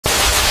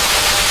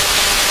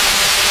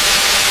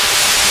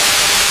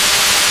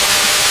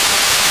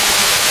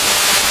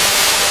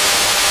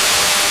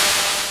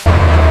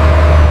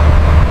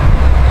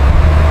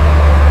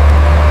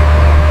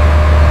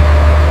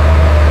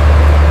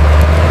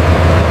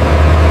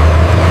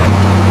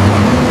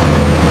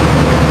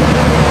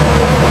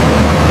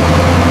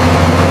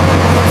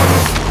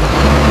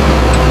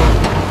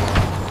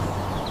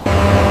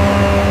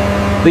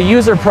The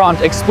user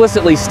prompt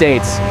explicitly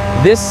states,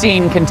 "This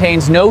scene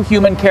contains no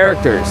human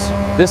characters."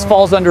 This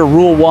falls under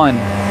Rule 1.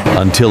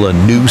 Until a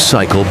new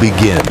cycle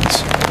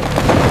begins.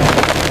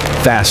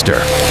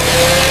 Faster.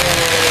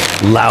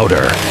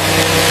 Louder.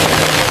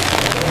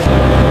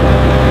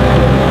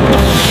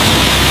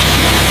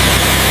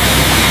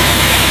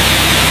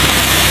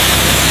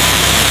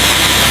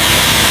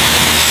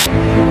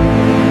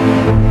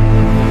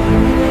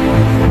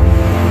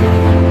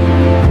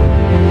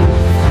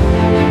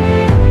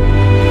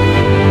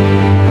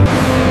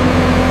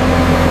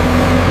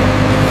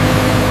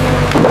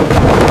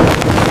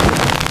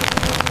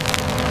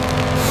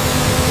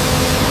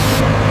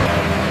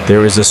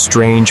 There is a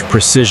strange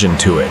precision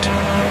to it.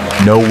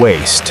 No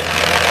waste,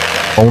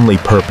 only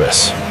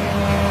purpose.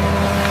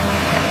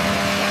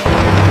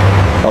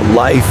 A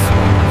life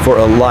for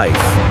a life.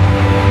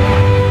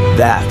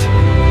 That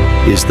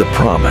is the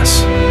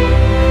promise.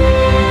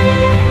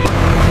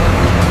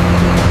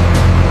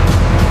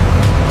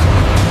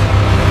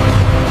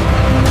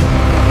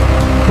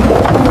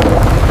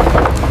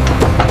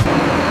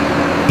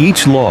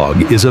 Each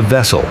log is a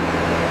vessel.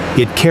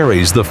 It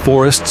carries the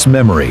forest's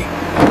memory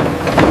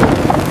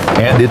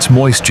and its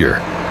moisture.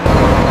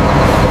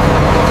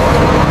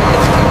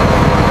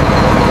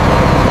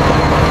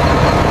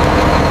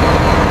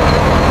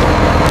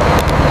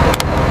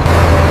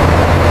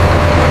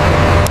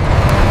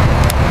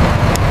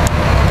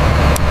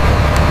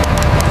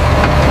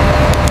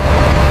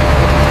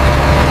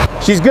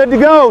 She's good to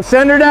go.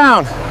 Send her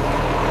down.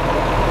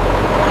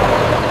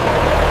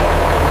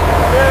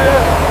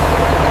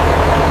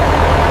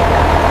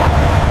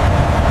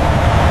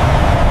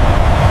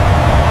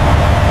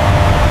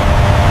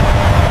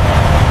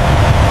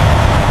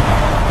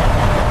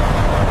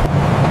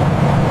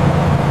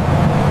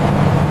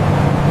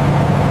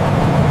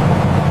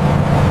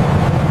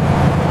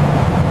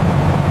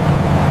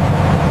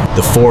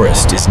 The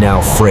forest is now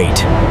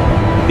freight,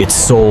 its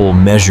soul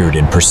measured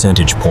in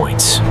percentage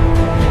points,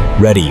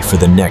 ready for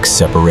the next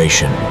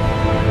separation.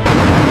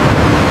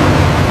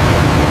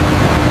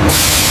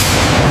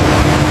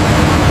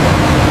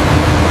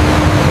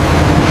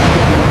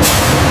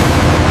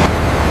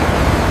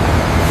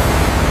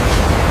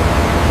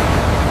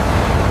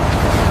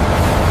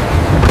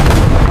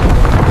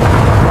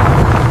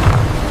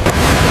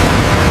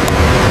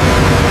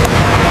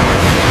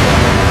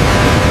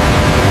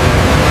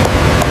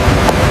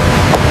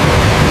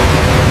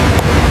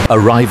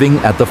 Arriving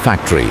at the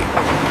factory,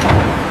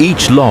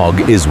 each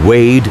log is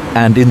weighed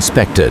and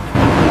inspected.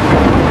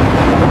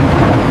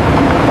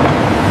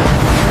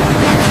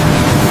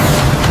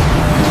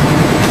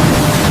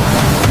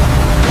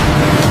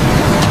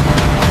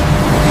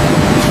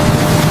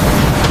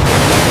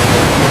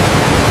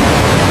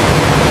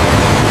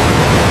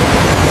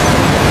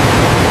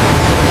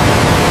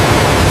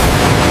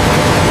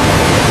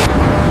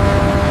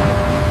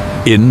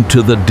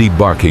 Into the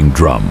debarking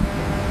drum.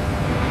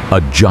 A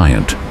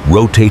giant,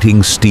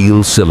 rotating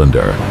steel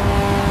cylinder.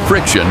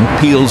 Friction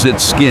peels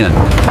its skin,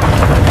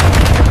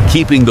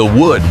 keeping the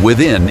wood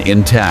within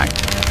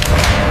intact.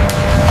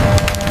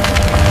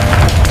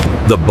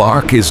 The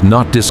bark is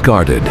not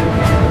discarded.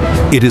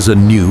 It is a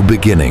new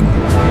beginning.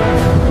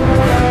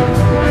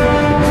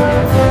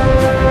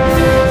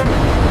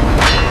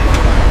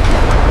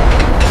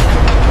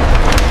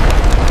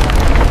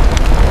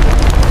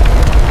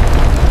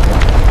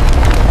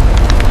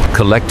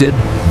 Collected,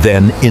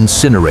 then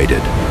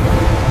incinerated,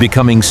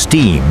 becoming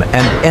steam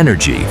and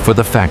energy for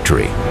the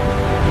factory.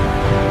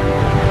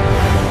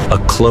 A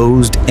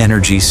closed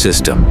energy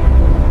system.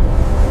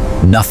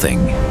 Nothing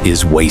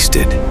is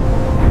wasted.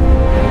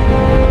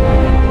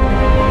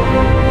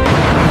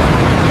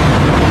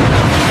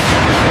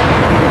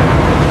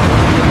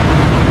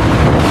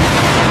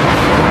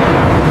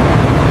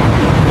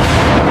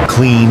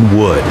 Clean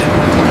wood,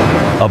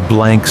 a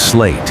blank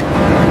slate.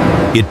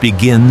 It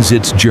begins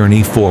its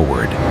journey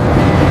forward,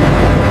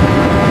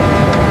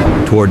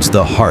 towards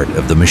the heart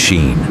of the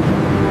machine,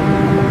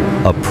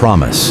 a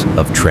promise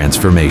of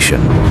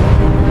transformation.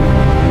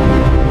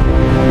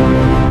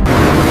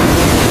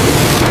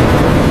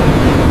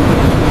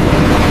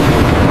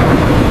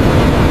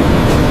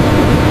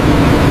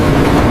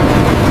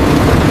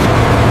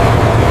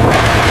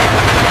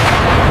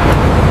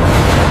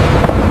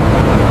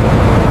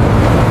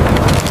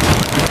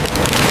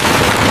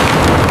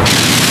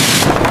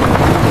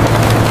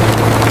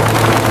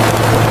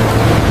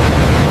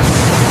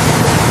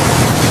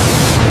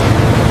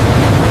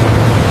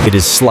 It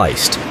is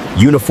sliced,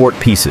 uniform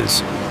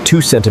pieces, 2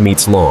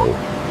 centimeters long,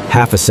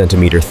 1/2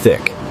 centimeter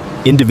thick.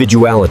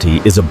 Individuality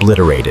is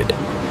obliterated.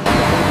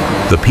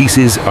 The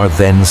pieces are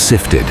then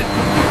sifted,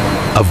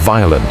 a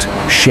violent,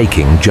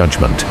 shaking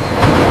judgment.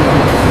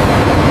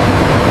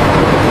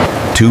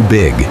 Too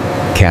big,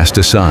 cast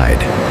aside.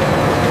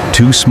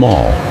 Too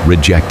small,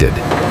 rejected.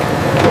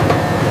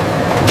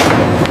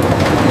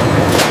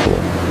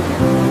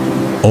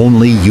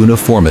 Only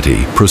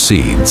uniformity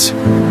proceeds.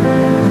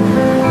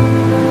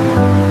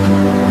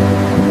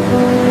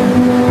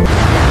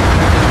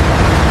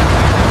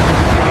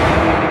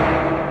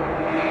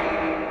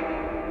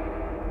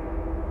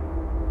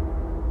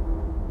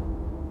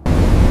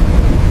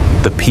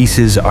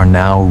 pieces are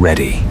now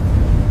ready,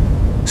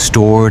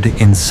 stored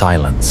in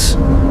silence,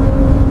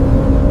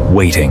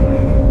 waiting.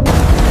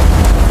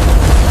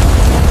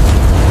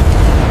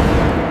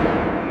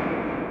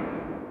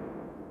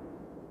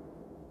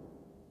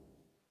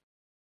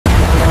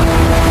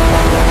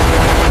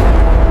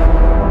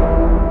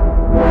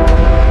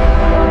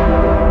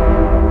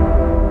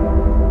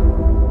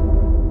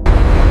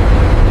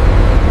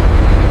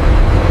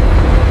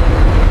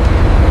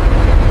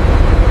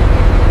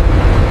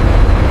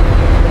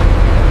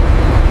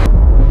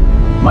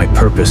 My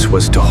purpose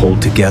was to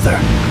hold together.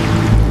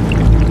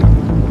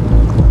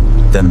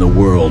 Then the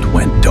world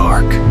went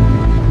dark.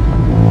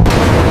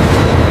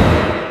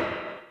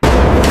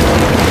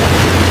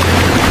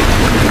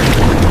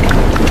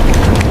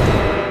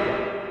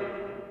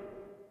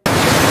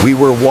 We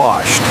were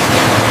washed.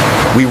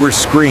 We were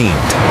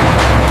screened.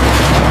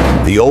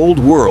 The old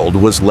world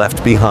was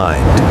left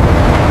behind.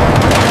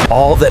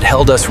 All that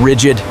held us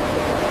rigid,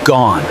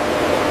 gone.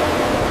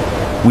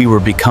 We were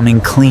becoming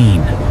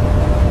clean.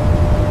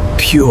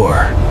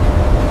 Pure.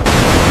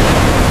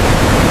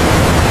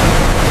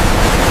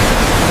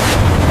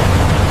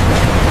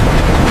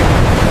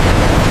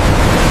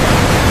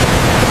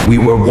 We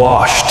were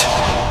washed,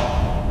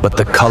 but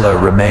the color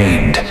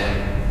remained.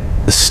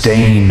 The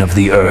stain of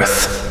the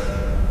earth,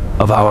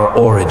 of our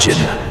origin.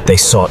 They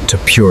sought to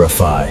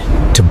purify,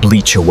 to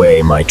bleach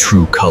away my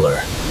true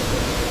color.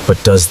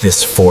 But does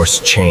this force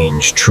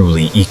change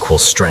truly equal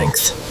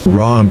strength?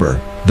 Raw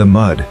umber, the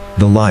mud,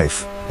 the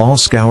life, all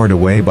scoured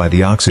away by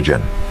the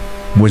oxygen.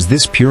 Was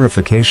this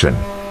purification,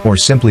 or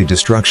simply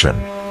destruction?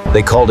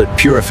 They called it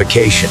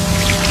purification,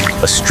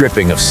 a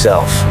stripping of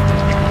self,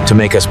 to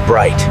make us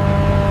bright.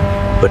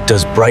 But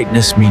does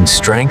brightness mean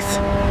strength?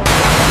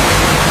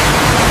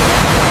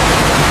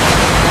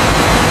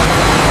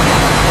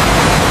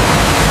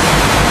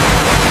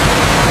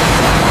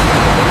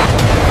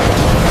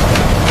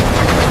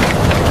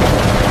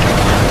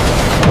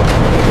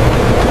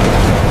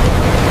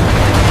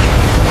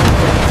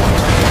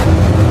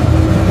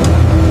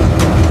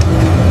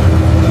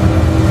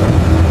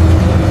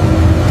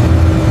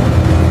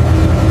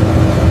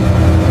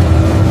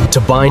 To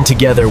bind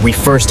together, we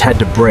first had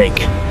to break.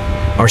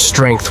 Our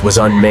strength was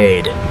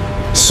unmade,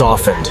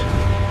 softened.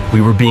 We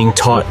were being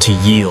taught to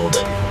yield.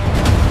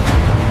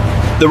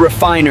 The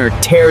refiner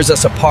tears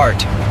us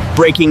apart,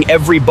 breaking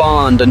every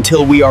bond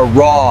until we are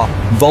raw,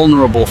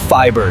 vulnerable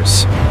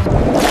fibers.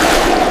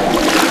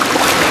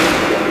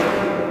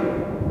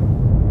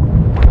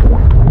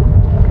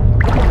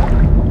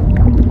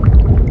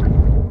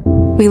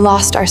 We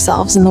lost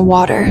ourselves in the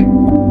water.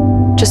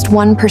 Just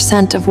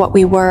 1% of what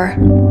we were.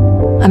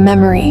 A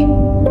memory.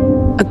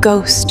 A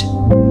ghost.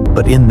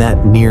 But in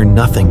that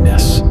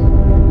near-nothingness,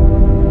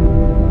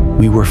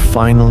 we were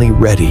finally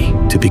ready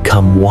to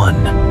become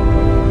one.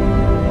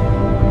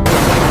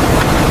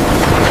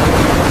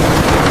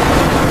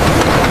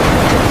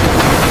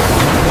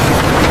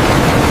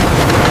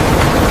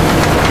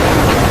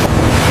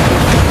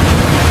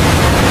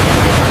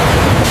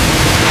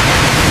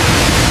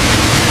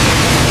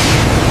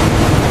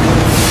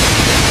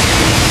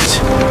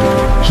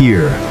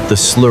 Here, the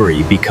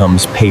slurry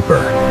becomes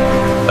paper.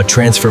 A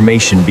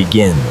transformation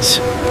begins.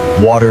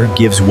 Water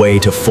gives way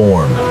to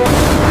form.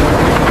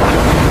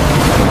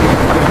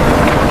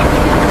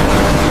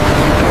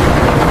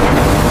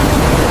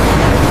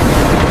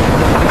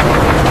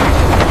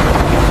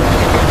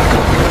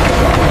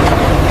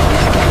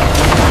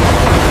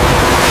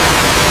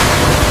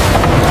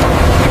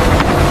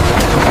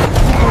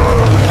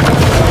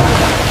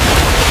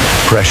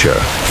 Pressure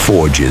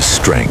forges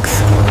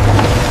strength.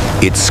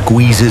 It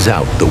squeezes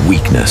out the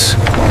weakness.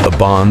 The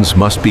bonds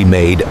must be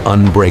made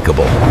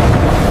unbreakable.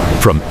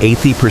 From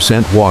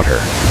 80% water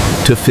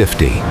to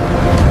 50.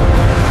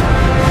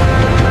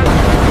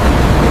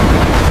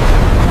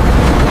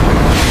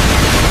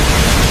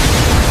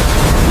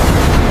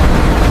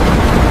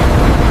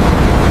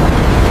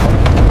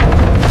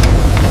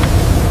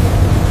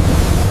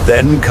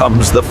 Then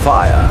comes the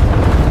fire.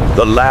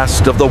 The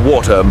last of the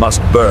water must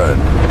burn.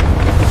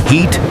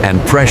 Heat and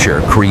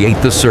pressure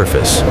create the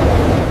surface.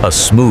 A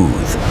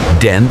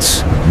smooth,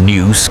 dense,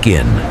 new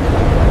skin.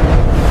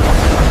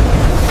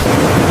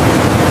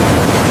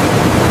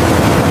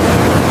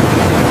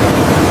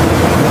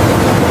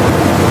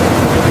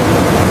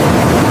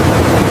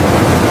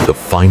 The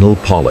final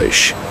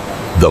polish,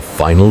 the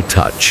final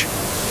touch,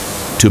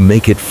 to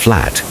make it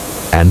flat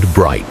and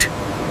bright.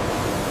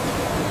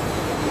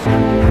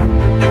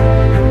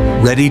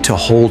 Ready to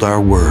hold our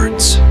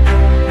words.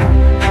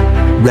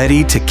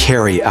 Ready to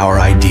carry our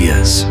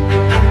ideas.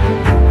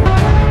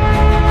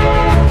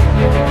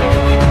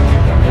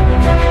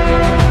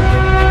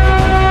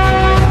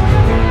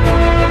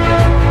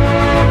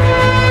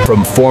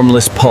 From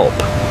formless pulp,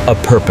 a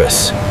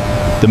purpose.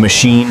 The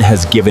machine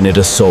has given it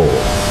a soul.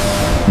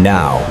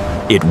 Now,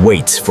 it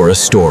waits for a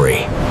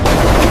story.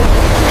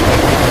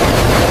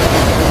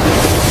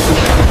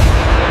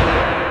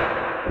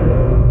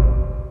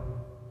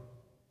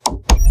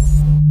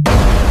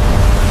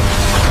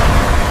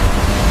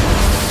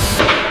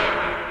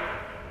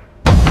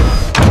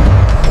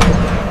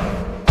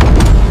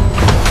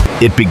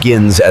 It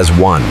begins as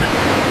one,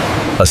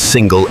 a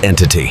single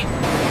entity.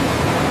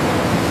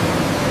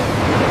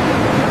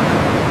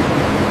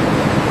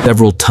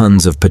 Several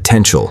tons of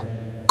potential,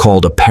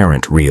 called a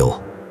parent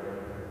reel.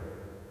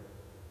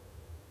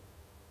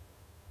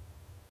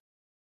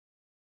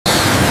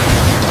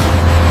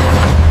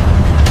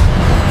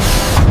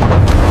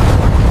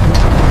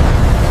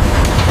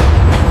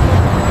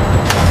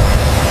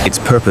 Its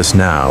purpose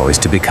now is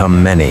to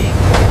become many,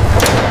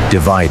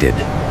 divided,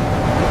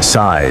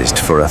 sized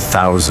for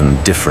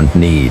 1,000 different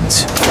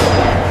needs.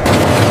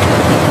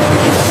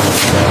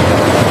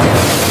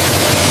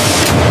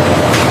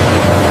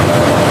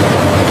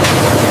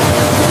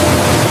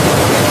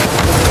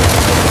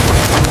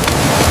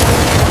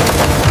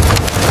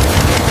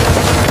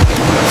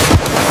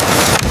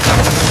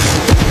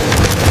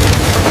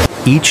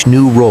 Each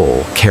new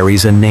role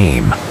carries a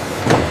name,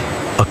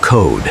 a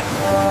code,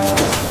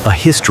 a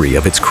history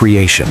of its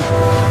creation.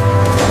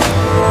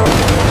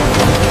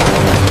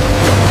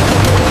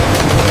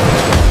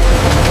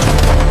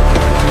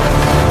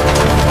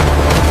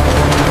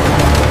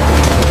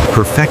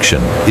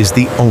 Perfection is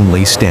the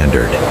only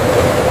standard.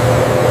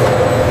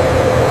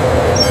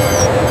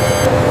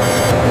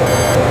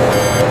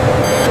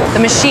 The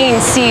machine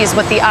sees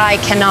what the eye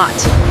cannot.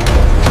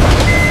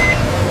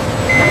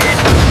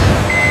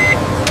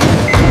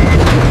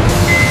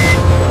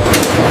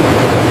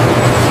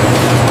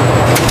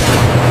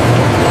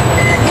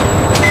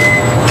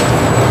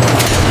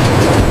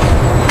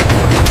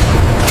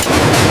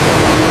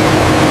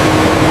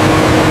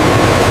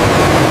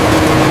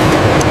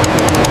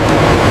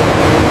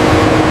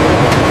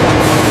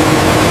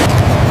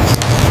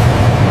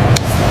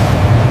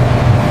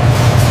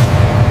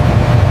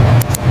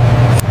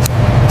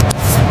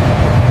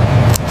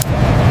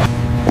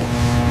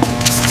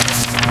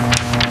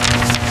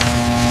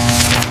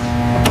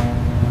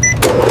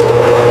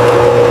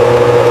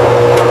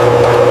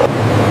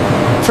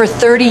 For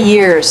 30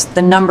 years,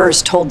 the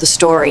numbers told the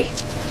story.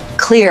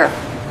 Clear,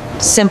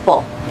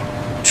 simple,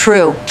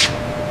 true.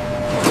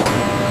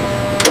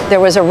 There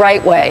was a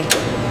right way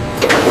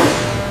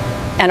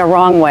and a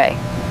wrong way.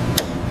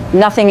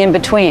 Nothing in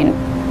between.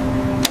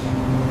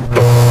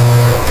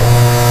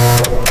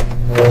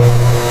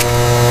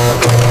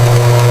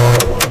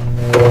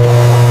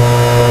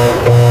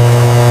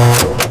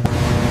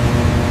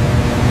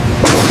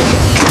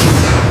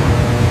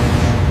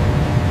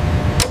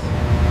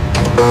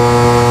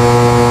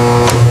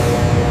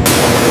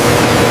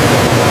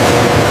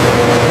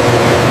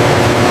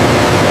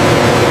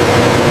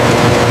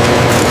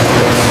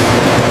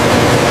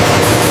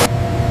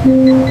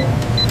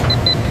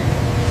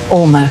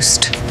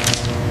 Almost.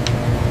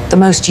 The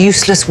most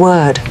useless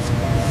word.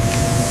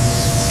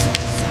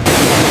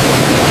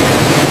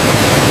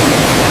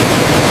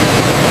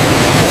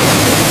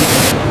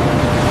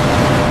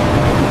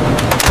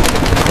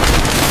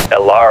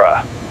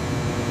 Elara,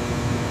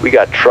 we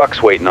got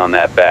trucks waiting on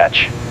that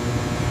batch.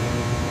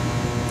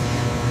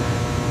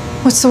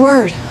 What's the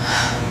word?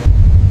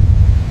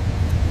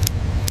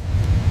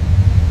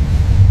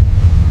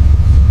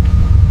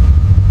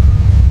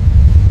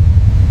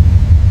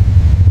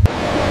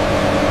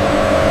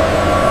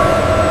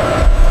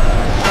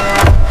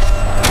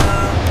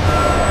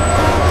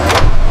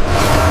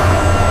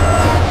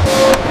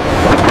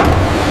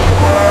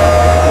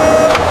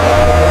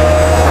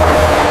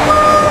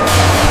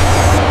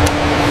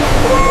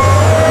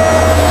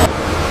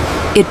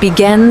 It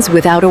begins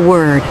without a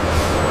word.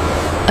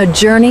 A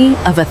journey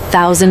of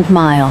 1,000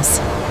 miles.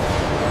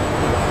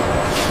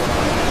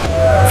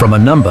 From a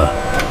number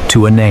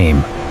to a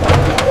name.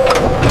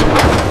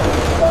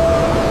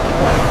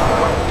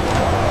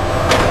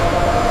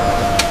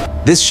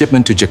 This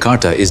shipment to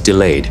Jakarta is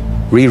delayed.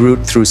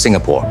 Reroute through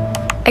Singapore.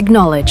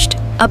 Acknowledged.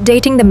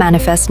 Updating the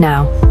manifest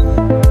now.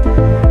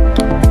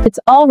 It's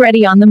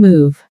already on the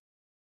move.